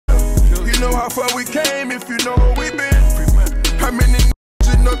know how far we came if you know where we been. How many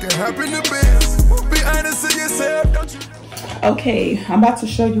you know can happen to biz? Be honest with yourself, don't you? Okay, I'm about to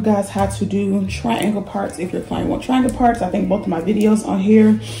show you guys how to do triangle parts if your client wants triangle parts. I think both of my videos on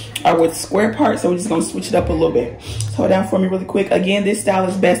here are with square parts, so we're just going to switch it up a little bit. So hold down for me really quick. Again, this style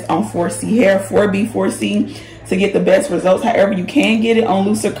is best on 4C hair, 4B, 4C to get the best results. However, you can get it on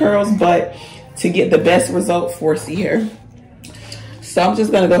looser curls, but to get the best result, 4C hair. So I'm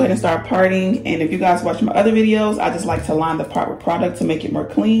just going to go ahead and start parting. And if you guys watch my other videos, I just like to line the part with product to make it more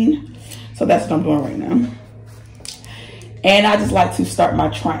clean. So that's what I'm doing right now. And I just like to start my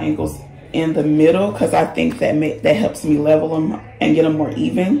triangles in the middle because I think that helps me level them and get them more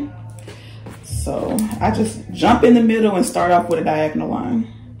even. So I just jump in the middle and start off with a diagonal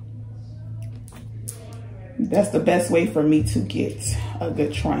line. That's the best way for me to get a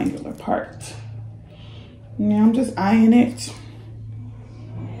good triangular part. Now I'm just eyeing it.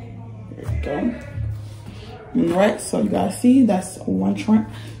 There we go. All right, so you guys see that's one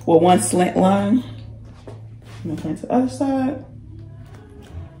slant line. I'm gonna turn to the other side.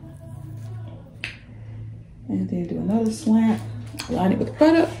 And then do another slant. Line it with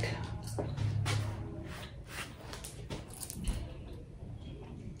product.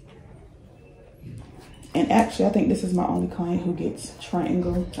 And actually, I think this is my only client who gets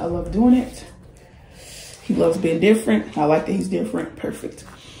triangle. I love doing it. He loves being different. I like that he's different. Perfect.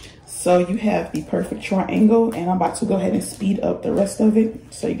 So you have the perfect triangle, and I'm about to go ahead and speed up the rest of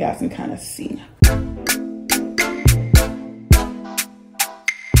it so you guys can kind of see.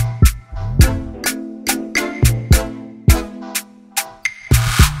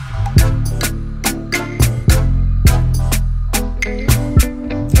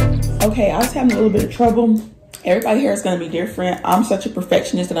 Okay, I was having a little bit of trouble. Everybody's hair is going to be different. I'm such a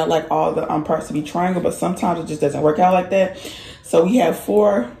perfectionist that I like all the parts to be triangle, but sometimes it just doesn't work out like that. So we have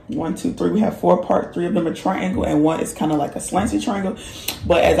one, two, three. We have 4 parts. 3 of them are triangle, and 1 is kind of like a slanted triangle.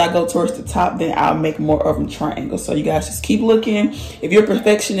 But as I go towards the top, then I'll make more of them triangle. So you guys just keep looking. If you're a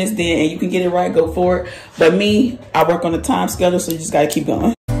perfectionist, then and you can get it right, go for it. But me, I work on a time schedule, so you just got to keep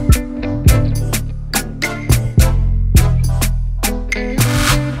going.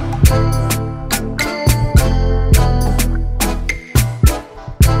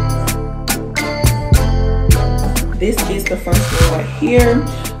 This is the first row right here.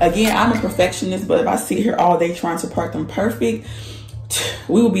 Again, I'm a perfectionist, but if I sit here all day trying to part them perfect,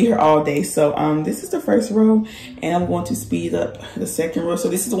 we will be here all day. So this is the first row, and I'm going to speed up the second row. So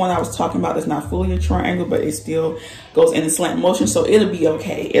this is the one I was talking about that's not fully a triangle, but it still goes in a slant motion, so it'll be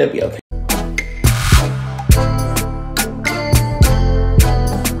okay. It'll be okay.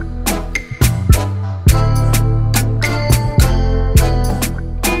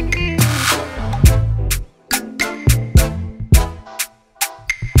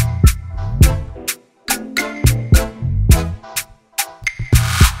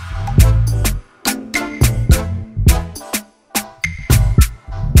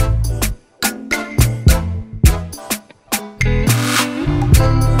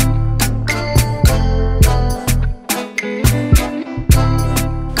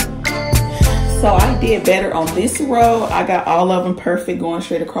 So I did better on this row. I got all of them perfect, going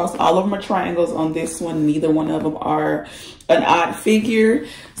straight across. All of them are triangles on this one. Neither one of them are an odd figure.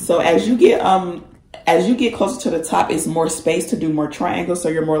 So as you get closer to the top, it's more space to do more triangles, so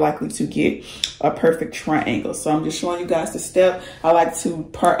you're more likely to get a perfect triangle. So I'm just showing you guys the step. I like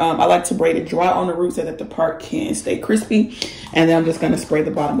to braid it dry on the root so that the part can stay crispy. And then I'm just gonna spray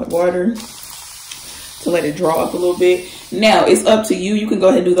the bottom with water to let it draw up a little bit. Now it's up to you. You can go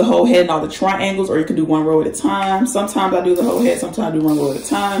ahead and do the whole head and all the triangles, or you can do one row at a time. Sometimes I do the whole head, sometimes I do one row at a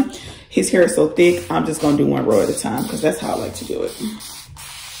time. His hair is so thick, I'm just gonna do one row at a time because that's how I like to do it.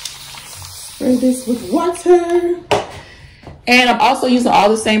 Spray this with water. And I'm also using all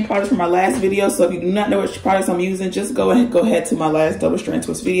the same products from my last video. So if you do not know which products I'm using, just go ahead to my last double strand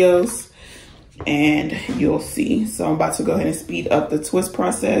twist videos and you'll see. So I'm about to go ahead and speed up the twist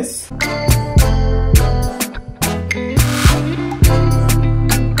process.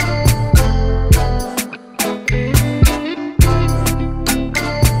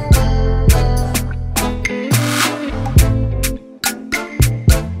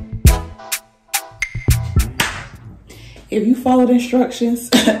 If you follow the instructions,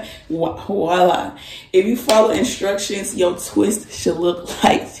 voila. If you follow instructions, your twist should look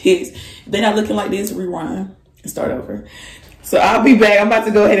like this. If they're not looking like this, rewind and start over. So I'll be back. I'm about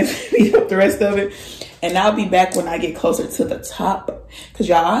to go ahead and speed up the rest of it. And I'll be back when I get closer to the top. Because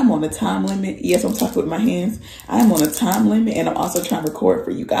y'all, I'm on a time limit. Yes, I'm talking with my hands. I'm on a time limit, and I'm also trying to record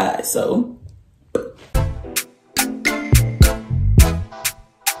for you guys. So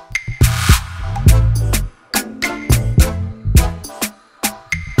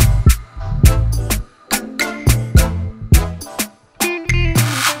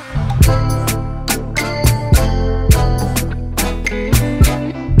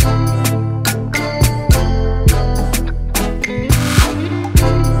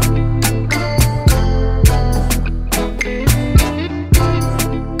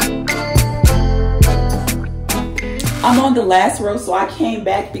on the last row, so I came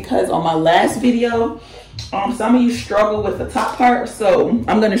back because on my last video, some of you struggle with the top part. So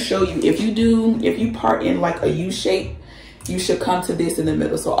I'm going to show you, if you part in like a U shape, you should come to this in the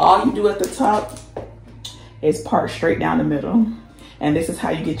middle. So all you do at the top is part straight down the middle. And this is how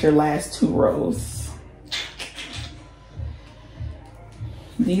you get your last 2 rows.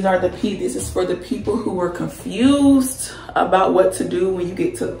 This is for the people who were confused about what to do when you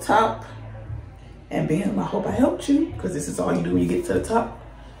get to the top. And bam, I hope I helped you, because this is all you do when you get to the top.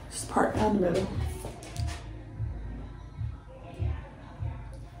 Just part down the middle.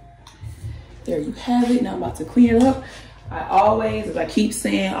 There you have it. Now I'm about to clean it up. I always, as I keep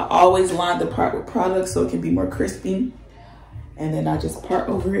saying, I always line the part with product so it can be more crispy. And then I just part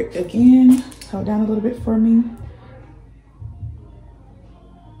over it again. Hold down a little bit for me.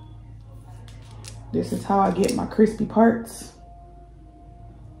 This is how I get my crispy parts.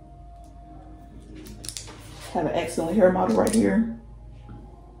 Have an excellent hair model right here.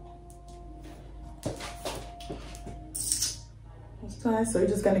 So you're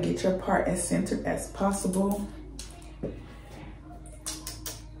just gonna get your part as centered as possible.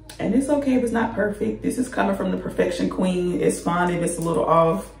 And it's okay if it's not perfect. This is coming from the perfection queen. It's fine if it's a little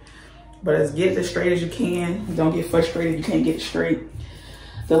off, but just get it as straight as you can. Don't get frustrated if you can't get it straight.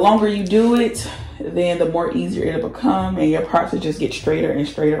 The longer you do it, then the more easier it'll become, and your parts will just get straighter and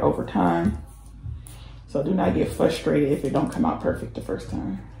straighter over time. So do not get frustrated if it don't come out perfect the first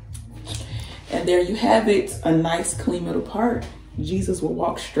time. And there you have it, a nice clean middle part. Jesus will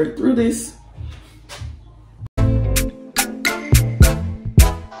walk straight through this.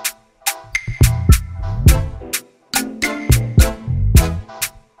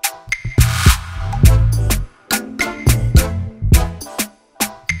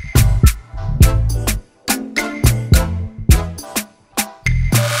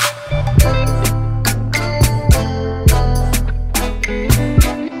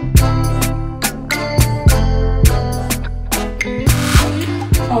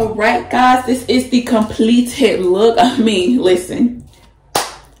 Right, guys, this is the completed look. I mean, listen,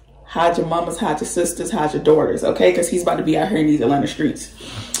 hide your mamas, hide your sisters, hide your daughters, okay? Because he's about to be out here in these Atlanta streets.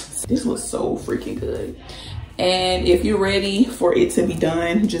 This looks so freaking good. And if you're ready for it to be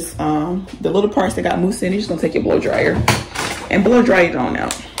done, just the little parts that got mousse in it, you're just gonna take your blow dryer and blow dry it on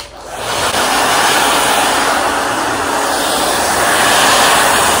out.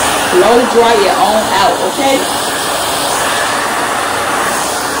 Blow dry it on out, okay?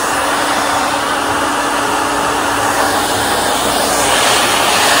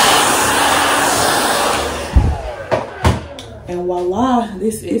 And voila,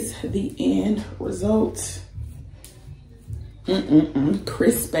 this is the end result.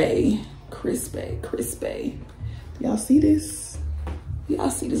 Crispy, crispy, crispy. Y'all see this? Y'all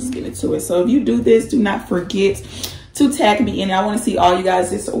see this? Let's get into it. So if you do this, do not forget to tag me in. I want to see all you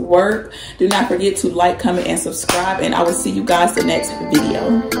guys' work. Do not forget to like, comment, and subscribe. And I will see you guys the next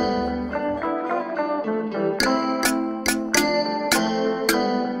video.